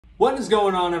What is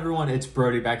going on, everyone? It's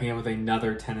Brody back again with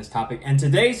another tennis topic, and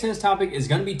today's tennis topic is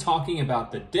going to be talking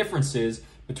about the differences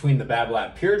between the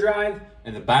Babolat Pure Drive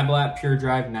and the Babolat Pure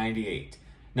Drive 98.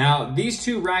 Now, these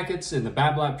two rackets in the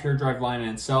Babolat Pure Drive line in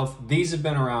itself, these have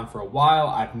been around for a while.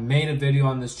 I've made a video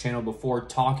on this channel before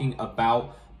talking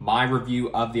about my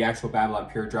review of the actual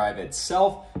Babolat Pure Drive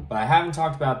itself, but I haven't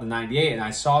talked about the 98, and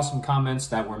I saw some comments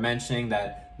that were mentioning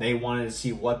that they wanted to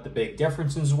see what the big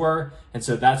differences were, and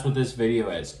so that's what this video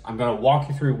is. I'm going to walk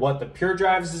you through what the Pure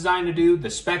Drive is designed to do,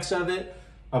 the specs of it,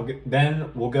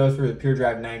 then we'll go through the Pure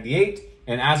Drive 98,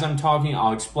 and as I'm talking,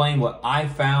 I'll explain what I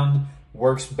found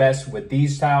works best with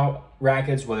these style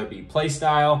rackets, whether it be play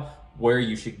style, where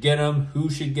you should get them,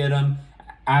 who should get them,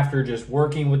 after just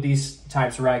working with these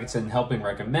types of rackets and helping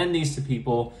recommend these to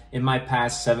people in my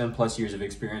past 7+ years of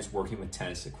experience working with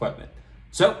tennis equipment.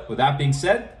 So with that being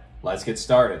said, let's get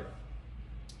started.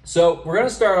 So we're going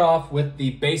to start off with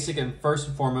the basic and first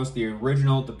and foremost, the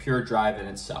original, the Pure Drive in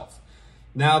itself.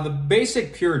 Now the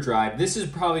basic Pure Drive, this is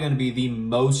probably going to be the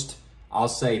most, I'll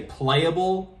say,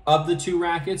 playable of the two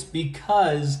rackets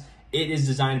because it is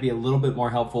designed to be a little bit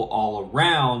more helpful all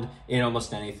around in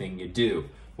almost anything you do.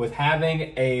 With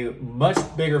having a much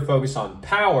bigger focus on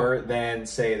power than,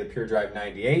 say, the Pure Drive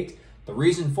 98, the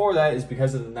reason for that is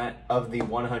because of the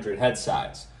 100 head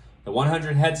size. The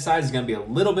 100 head size is going to be a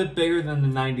little bit bigger than the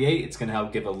 98. It's going to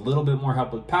help give a little bit more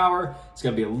help with power. It's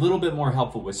going to be a little bit more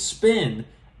helpful with spin,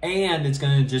 and it's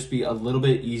going to just be a little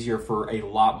bit easier for a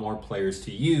lot more players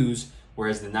to use,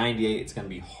 whereas the 98, it's going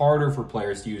to be harder for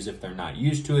players to use if they're not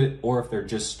used to it or if they're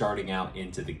just starting out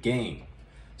into the game.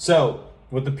 So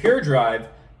with the Pure Drive,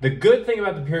 the good thing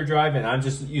about the Pure Drive, and I'm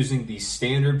just using the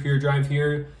standard Pure Drive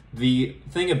here, the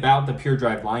thing about the Pure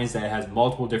Drive line is that it has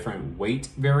multiple different weight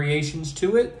variations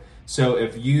to it. So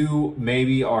if you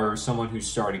maybe are someone who's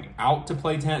starting out to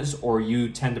play tennis or you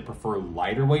tend to prefer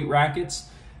lighter weight rackets,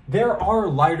 there are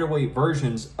lighter weight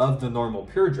versions of the normal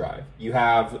Pure Drive. You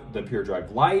have the Pure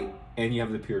Drive Lite and you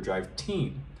have the Pure Drive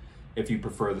Teen. If you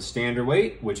prefer the standard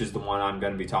weight, which is the one I'm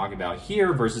going to be talking about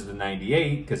here versus the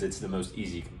 98 because it's the most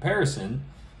easy comparison,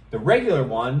 the regular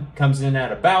one comes in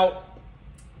at about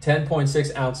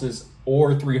 10.6 ounces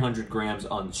or 300 grams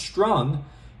unstrung.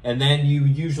 And then you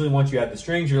usually, once you add the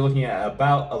strings, you're looking at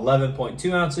about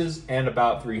 11.2 ounces and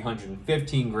about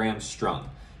 315 grams strung.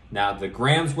 Now the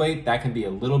grams weight, that can be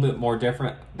a little bit more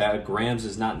different. That grams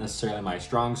is not necessarily my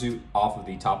strong suit off of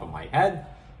the top of my head,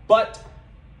 but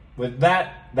with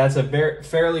that, that's a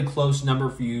fairly close number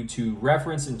for you to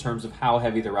reference in terms of how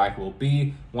heavy the racket will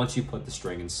be once you put the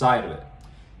string inside of it.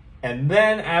 And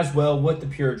then as well with the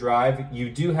Pure Drive, you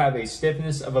do have a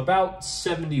stiffness of about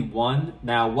 71.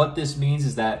 Now what this means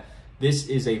is that this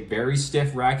is a very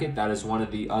stiff racket. That is one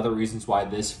of the other reasons why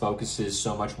this focuses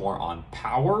so much more on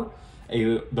power.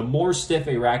 The more stiff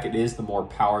a racket is, the more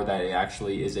power that it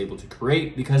actually is able to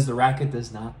create because the racket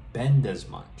does not bend as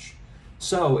much.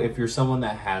 So if you're someone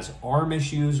that has arm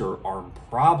issues or arm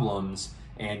problems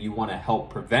and you want to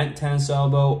help prevent tennis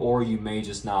elbow, or you may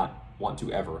just not want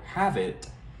to ever have it,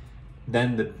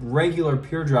 then the regular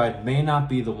Pure Drive may not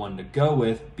be the one to go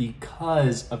with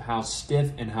because of how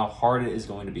stiff and how hard it is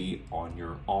going to be on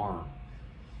your arm.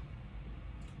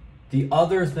 The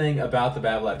other thing about the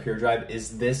Babolat Pure Drive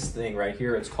is this thing right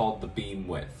here. It's called the beam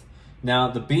width. Now,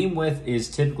 the beam width is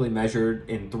typically measured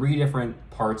in 3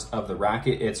 different parts of the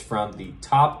racket. It's from the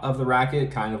top of the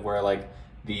racket, kind of where like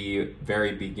the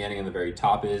very beginning and the very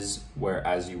top is, where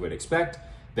as you would expect.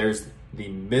 There's the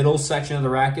middle section of the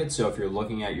racket. So if you're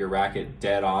looking at your racket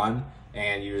dead on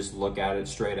and you just look at it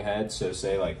straight ahead, so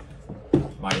say like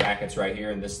my racket's right here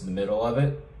and this is the middle of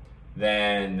it,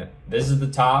 then this is the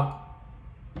top.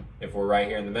 If we're right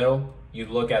here in the middle, you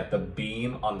look at the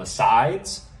beam on the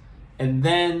sides. And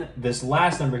then this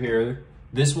last number here,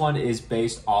 this one is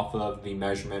based off of the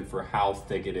measurement for how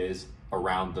thick it is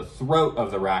around the throat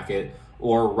of the racket,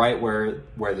 or right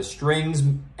where the strings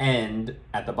end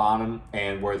at the bottom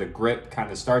and where the grip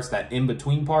kind of starts, that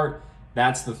in-between part,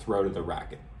 that's the throat of the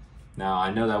racket. Now,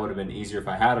 I know that would have been easier if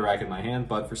I had a racket in my hand,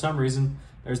 but for some reason,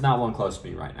 there's not one close to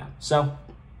me right now. So,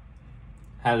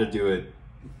 had to do it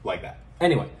like that.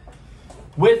 Anyway,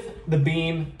 with the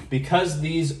beam, because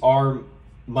these are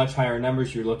much higher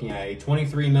numbers, you're looking at a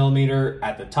 23 millimeter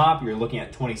at the top, you're looking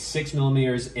at 26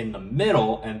 millimeters in the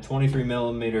middle, and 23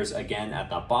 millimeters again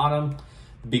at the bottom.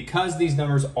 Because these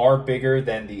numbers are bigger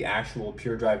than the actual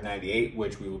Pure Drive 98,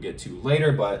 which we will get to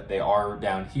later, but they are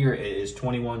down here, it is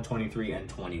 21, 23, and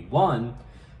 21.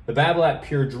 The Babolat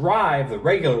Pure Drive, the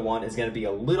regular one, is going to be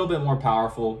a little bit more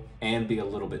powerful and be a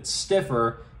little bit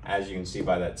stiffer, as you can see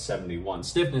by that 71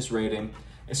 stiffness rating.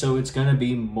 So it's going to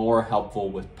be more helpful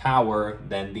with power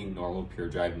than the normal Pure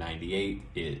Drive 98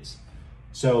 is.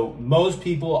 So most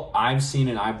people I've seen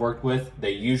and I've worked with,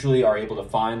 they usually are able to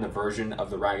find the version of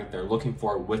the racket they're looking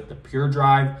for with the Pure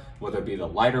Drive, whether it be the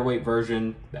lighter weight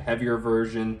version, the heavier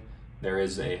version. There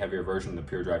is a heavier version of the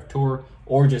Pure Drive Tour,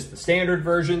 or just the standard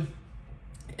version.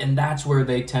 And that's where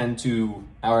they tend to,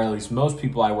 or at least most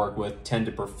people I work with, tend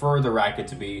to prefer the racket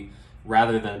to be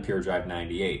rather than the Pure Drive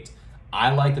 98.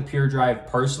 I like the Pure Drive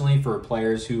personally for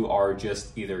players who are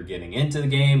just either getting into the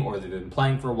game or they've been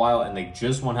playing for a while and they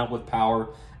just want help with power,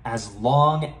 as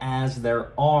long as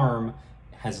their arm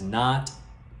has not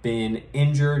been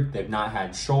injured, they've not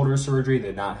had shoulder surgery,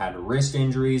 they've not had wrist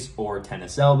injuries or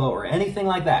tennis elbow or anything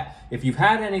like that. If you've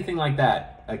had anything like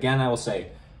that, again, I will say,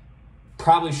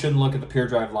 probably shouldn't look at the Pure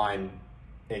Drive line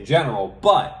in general,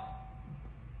 but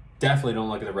definitely don't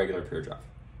look at the regular Pure Drive.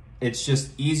 It's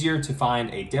just easier to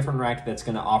find a different racket that's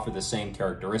going to offer the same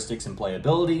characteristics and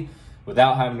playability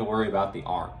without having to worry about the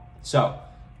arm. So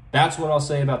that's what I'll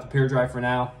say about the Pure Drive for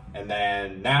now. And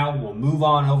then now we'll move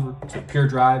on over to Pure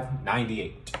Drive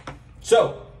 98.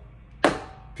 So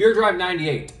Pure Drive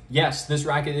 98. Yes, this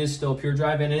racket is still Pure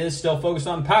Drive and it is still focused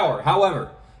on power. However,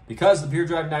 because the Pure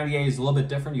Drive 98 is a little bit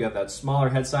different, you have that smaller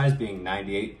head size being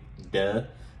 98,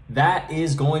 that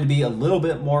is going to be a little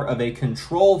bit more of a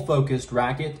control-focused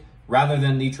racket rather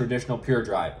than the traditional Pure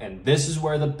Drive. And this is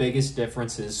where the biggest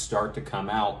differences start to come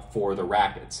out for the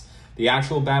rackets. The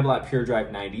actual Babolat Pure Drive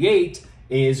 98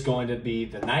 is going to be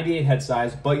the 98 head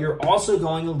size, but you're also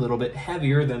going a little bit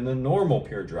heavier than the normal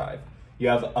Pure Drive. You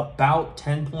have about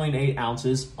 10.8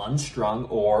 ounces unstrung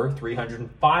or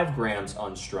 305 grams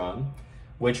unstrung,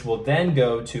 which will then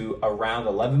go to around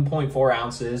 11.4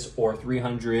 ounces or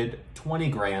 320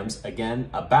 grams, again,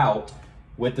 about,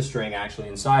 with the string actually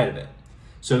inside of it.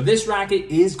 So this racket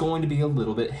is going to be a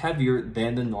little bit heavier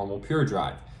than the normal Pure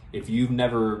Drive. If you've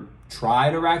never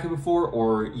tried a racket before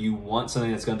or you want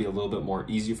something that's going to be a little bit more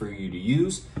easy for you to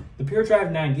use, the Pure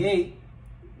Drive 98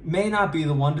 may not be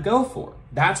the one to go for.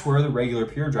 That's where the regular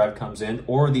Pure Drive comes in,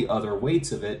 or the other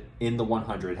weights of it in the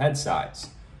 100 head size.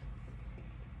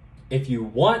 If you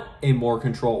want a more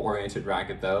control-oriented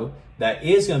racket, though, that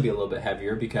is going to be a little bit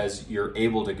heavier because you're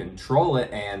able to control it,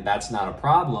 and that's not a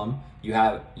problem.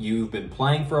 You've been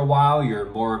playing for a while. You're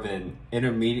more of an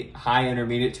high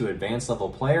intermediate to advanced level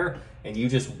player, and you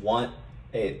just want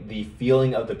the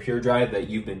feeling of the Pure Drive that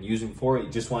you've been using for it.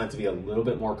 You just want it to be a little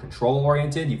bit more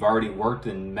control-oriented. You've already worked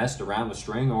and messed around with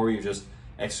string, or you're just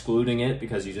excluding it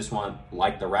because you just want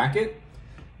like the racket.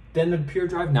 Then the Pure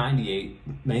Drive 98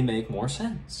 may make more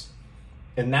sense.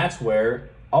 And that's where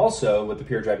also with the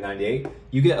Pure Drive 98,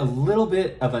 you get a little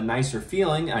bit of a nicer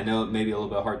feeling. I know it may be a little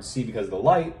bit hard to see because of the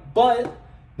light, but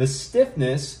the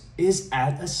stiffness is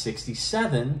at a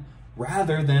 67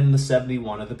 rather than the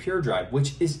 71 of the Pure Drive,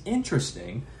 which is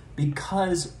interesting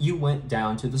because you went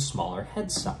down to the smaller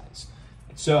head size.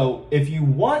 So if you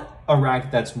want a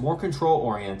racket that's more control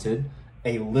oriented,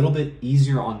 a little bit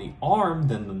easier on the arm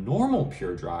than the normal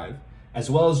Pure Drive, as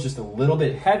well as just a little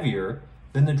bit heavier,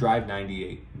 then the Drive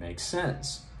 98 makes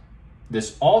sense.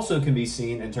 This also can be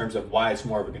seen in terms of why it's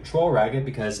more of a control racket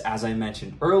because, as I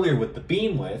mentioned earlier with the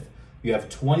beam width, you have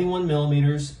 21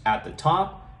 millimeters at the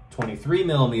top, 23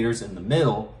 millimeters in the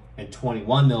middle, and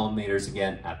 21 millimeters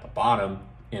again at the bottom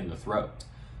in the throat.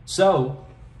 So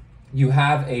you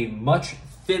have a much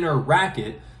thinner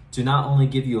racket to not only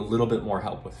give you a little bit more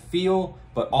help with feel,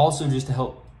 but also just to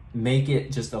help make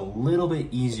it just a little bit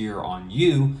easier on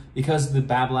you because the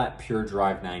Babolat Pure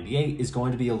Drive 98 is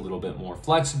going to be a little bit more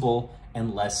flexible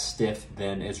and less stiff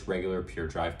than its regular Pure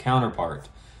Drive counterpart.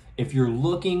 If you're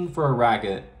looking for a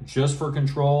racket just for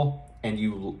control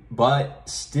but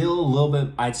still a little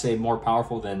bit, I'd say, more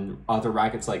powerful than other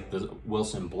rackets like the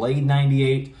Wilson Blade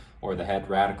 98 or the Head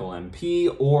Radical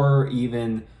MP, or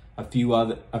even a few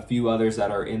others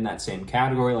that are in that same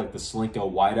category, like the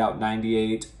Slinko Whiteout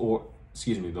 98, or the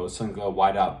Slinko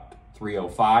Whiteout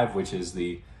 305, which is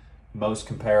the most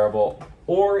comparable,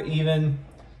 or even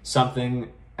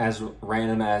something as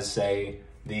random as, say,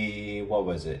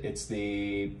 it's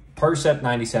the Percept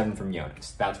 97 from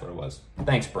Yonex. That's what it was.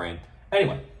 Thanks, brain.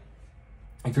 Anyway,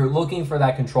 if you're looking for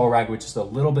that control racket with just a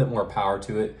little bit more power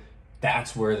to it,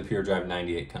 that's where the Pure Drive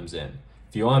 98 comes in.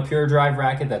 If you want a Pure Drive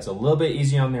racket that's a little bit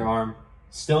easier on the arm,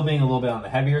 still being a little bit on the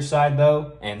heavier side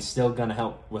though, and still gonna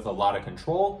help with a lot of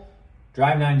control,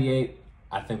 Drive 98,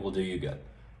 I think will do you good.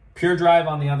 Pure Drive,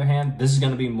 on the other hand, this is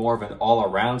going to be more of an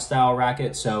all-around style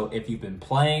racket. So if you've been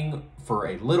playing for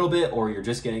a little bit, or you're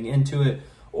just getting into it,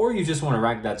 or you just want a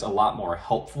racket that's a lot more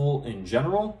helpful in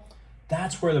general,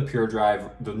 that's where the Pure Drive,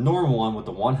 the normal one with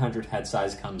the 100 head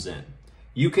size, comes in.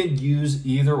 You can use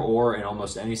either or in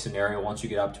almost any scenario once you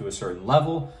get up to a certain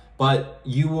level, but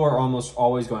you are almost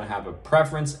always going to have a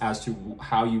preference as to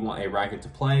how you want a racket to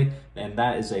play, and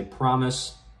that is a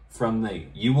promise from me.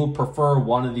 You will prefer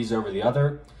one of these over the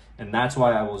other, and that's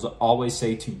why I will always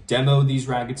say to demo these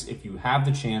rackets if you have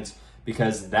the chance,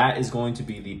 because that is going to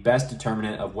be the best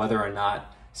determinant of whether or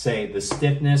not, say, the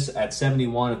stiffness at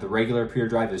 71 of the regular Pure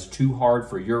Drive is too hard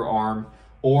for your arm,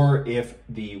 or if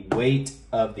the weight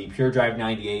of the Pure Drive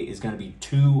 98 is going to be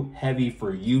too heavy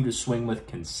for you to swing with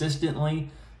consistently.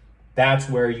 That's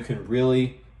where you can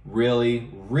really, really,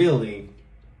 really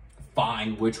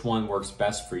find which one works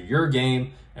best for your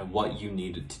game and what you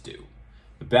need it to do.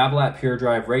 The Babolat Pure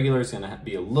Drive regular is going to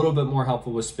be a little bit more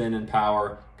helpful with spin and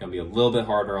power, going to be a little bit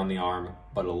harder on the arm,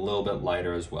 but a little bit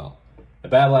lighter as well. The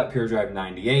Babolat Pure Drive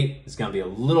 98 is going to be a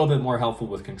little bit more helpful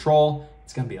with control.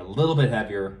 It's going to be a little bit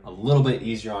heavier, a little bit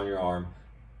easier on your arm,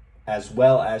 as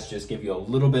well as just give you a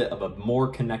little bit of a more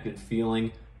connected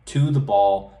feeling to the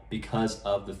ball because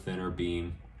of the thinner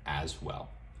beam as well.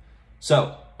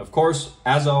 So, of course,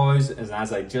 as always, and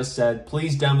as I just said,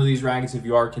 please demo these rackets if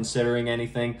you are considering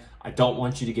anything. I don't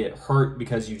want you to get hurt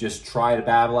because you just tried a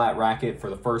Babolat racket for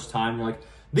the first time. You're like,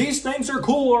 these things are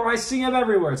cool, or I see them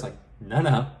everywhere. It's like,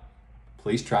 no.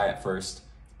 Please try it first.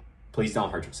 Please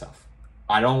don't hurt yourself.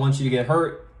 I don't want you to get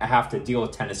hurt, have to deal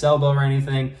with tennis elbow or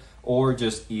anything, or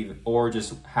just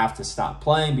have to stop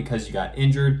playing because you got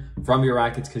injured from your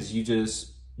rackets because you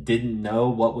just didn't know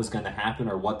what was going to happen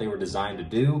or what they were designed to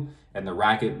do, and the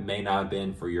racket may not have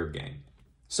been for your game.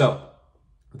 So,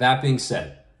 that being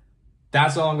said,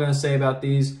 that's all I'm going to say about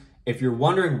these. If you're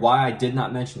wondering why I did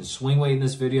not mention swing weight in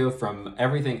this video, from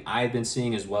everything I've been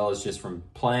seeing as well as just from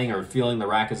playing or feeling the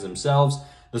rackets themselves,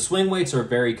 the swing weights are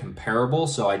very comparable,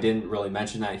 so I didn't really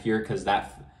mention that here because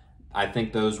I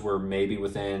think those were maybe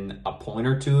within a point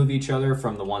or two of each other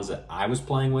from the ones that I was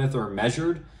playing with or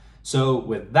measured. So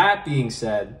with that being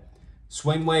said,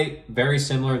 swing weight, very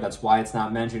similar. That's why it's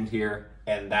not mentioned here,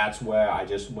 and that's where I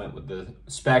just went with the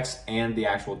specs and the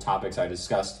actual topics I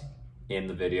discussed in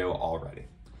the video already.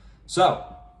 So,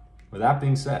 with that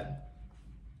being said,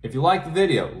 if you like the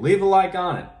video, leave a like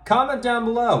on it. Comment down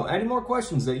below any more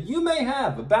questions that you may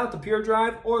have about the Pure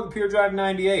Drive or the Pure Drive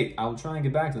 98. I will try and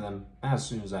get back to them as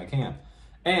soon as I can.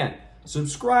 And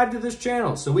subscribe to this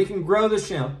channel so we can grow this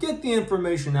channel. Get the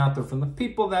information out there from the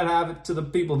people that have it to the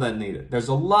people that need it. There's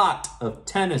a lot of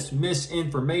tennis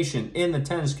misinformation in the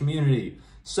tennis community.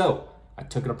 So, I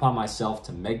took it upon myself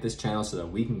to make this channel so that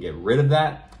we can get rid of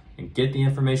that and get the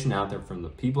information out there from the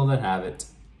people that have it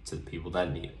to the people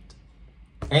that need it.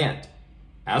 And,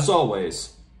 as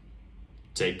always,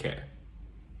 take care.